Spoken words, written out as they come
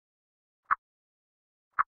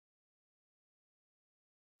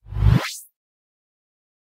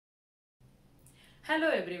Hello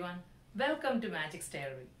everyone, welcome to Magic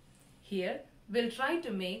Stairway. Here we'll try to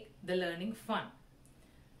make the learning fun.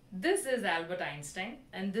 This is Albert Einstein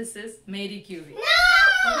and this is Mary Curie. No!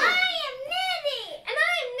 I am Nelly and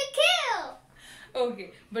I am Nikhil.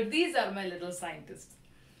 Okay, but these are my little scientists.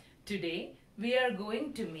 Today we are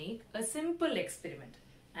going to make a simple experiment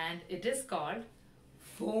and it is called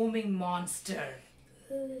foaming monster.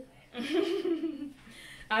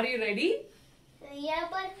 Are you ready? Yeah,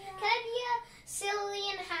 but can I be a silly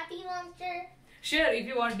and happy monster? Sure, if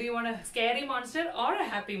you want. Do you want a scary monster or a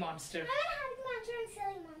happy monster? I want a happy monster and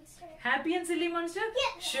silly monster. Happy and silly monster?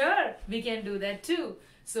 Yeah. Sure, we can do that too.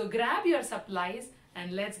 So grab your supplies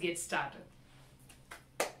and let's get started.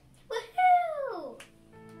 Woohoo!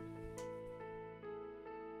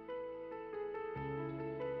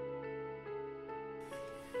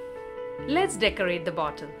 Let's decorate the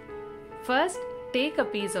bottle. First, take a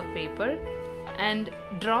piece of paper and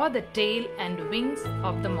draw the tail and wings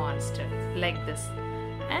of the monster like this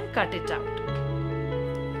and cut it out.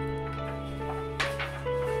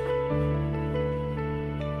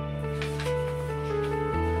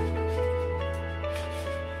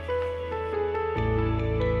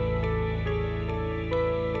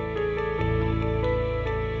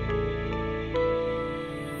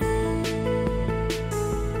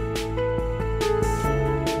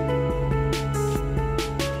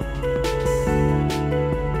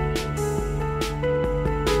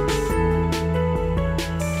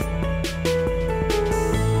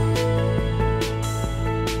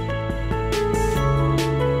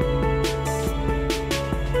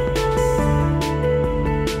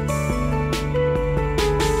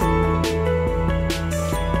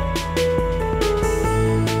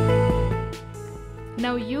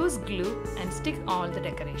 Now use glue and stick all the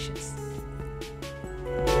decorations.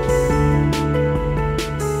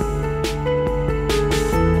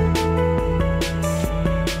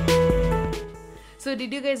 So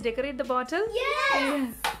did you guys decorate the bottle?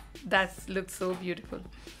 Yes! That looks so beautiful.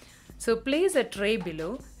 So place a tray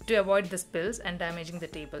below to avoid the spills and damaging the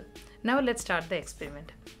table. Now let's start the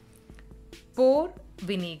experiment. Pour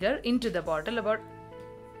vinegar into the bottle, about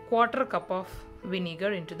 1/4 cup of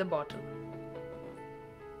vinegar into the bottle.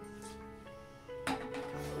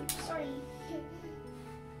 Sorry.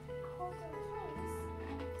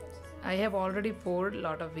 I have already poured a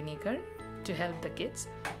lot of vinegar to help the kids.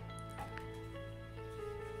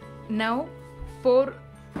 Now pour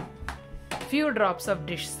few drops of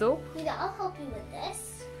dish soap. Nita, I'll help you with this.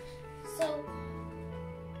 So,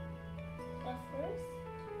 first.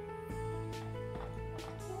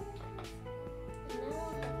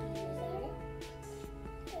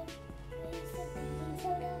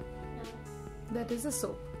 That is the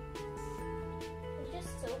soap.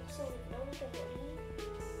 Just soap, so no green.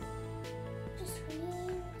 Just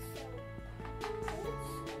green soap.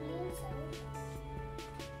 Green soap.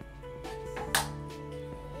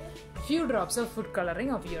 Few drops of food coloring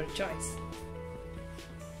of your choice.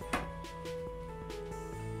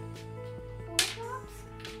 4 drops.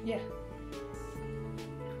 Yeah. 1, 2,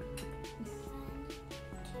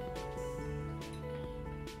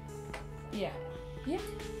 3. Yeah.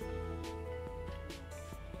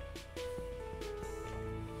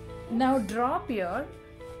 Now drop your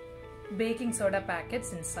baking soda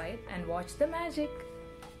packets inside and watch the magic.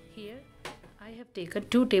 Here I have taken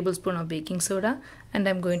 2 tablespoons of baking soda and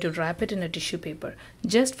I'm going to wrap it in a tissue paper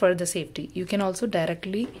just for the safety. You can also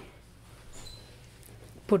directly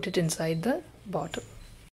put it inside the bottle.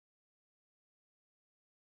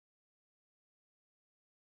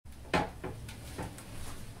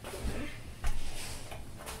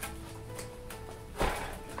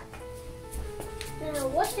 Now,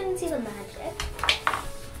 watch and see the magic.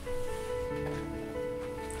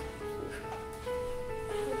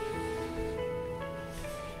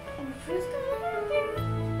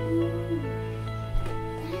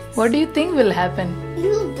 What do you think will happen?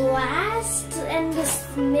 You'll blast and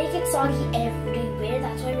just make it soggy everywhere.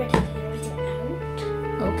 That's why we're taking everything out.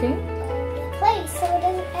 Okay. The place so it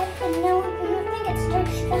doesn't and no nothing gets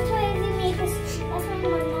dirty. That's why we made this. That's why my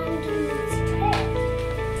mom gave me this trick.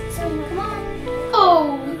 So come on. Oh,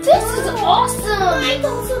 this is awesome! Mine's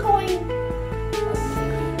also going.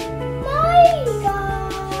 My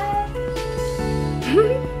God!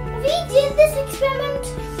 We did this experiment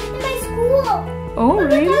in my school. Oh, But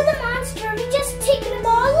really? without the monster, we just take the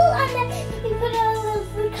bottle and then we put a little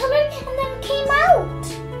food color and then it came out.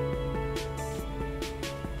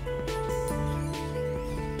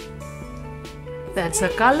 That's a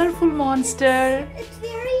colorful monster. It's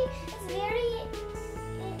very creative.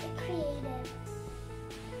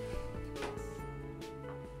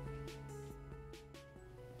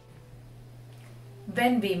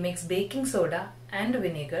 When we mix baking soda and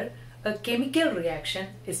vinegar, a chemical reaction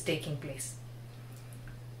is taking place.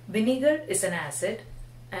 Vinegar is an acid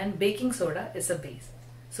and baking soda is a base.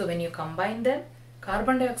 So when you combine them,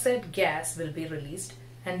 carbon dioxide gas will be released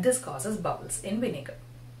and this causes bubbles in vinegar.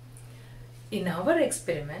 In our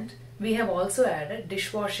experiment, we have also added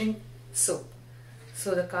dishwashing soap.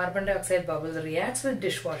 So the carbon dioxide bubble reacts with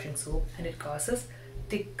dishwashing soap and it causes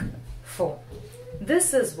thick foam.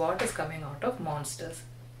 This is what is coming out of Monster's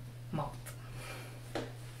mouth.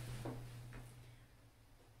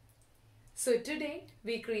 So today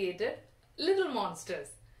we created little monsters.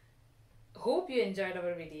 Hope you enjoyed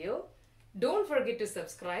our video. Don't forget to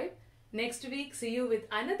subscribe. Next week see you with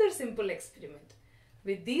another simple experiment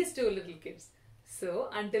with these two little kids. So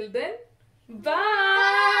until then,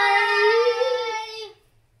 bye!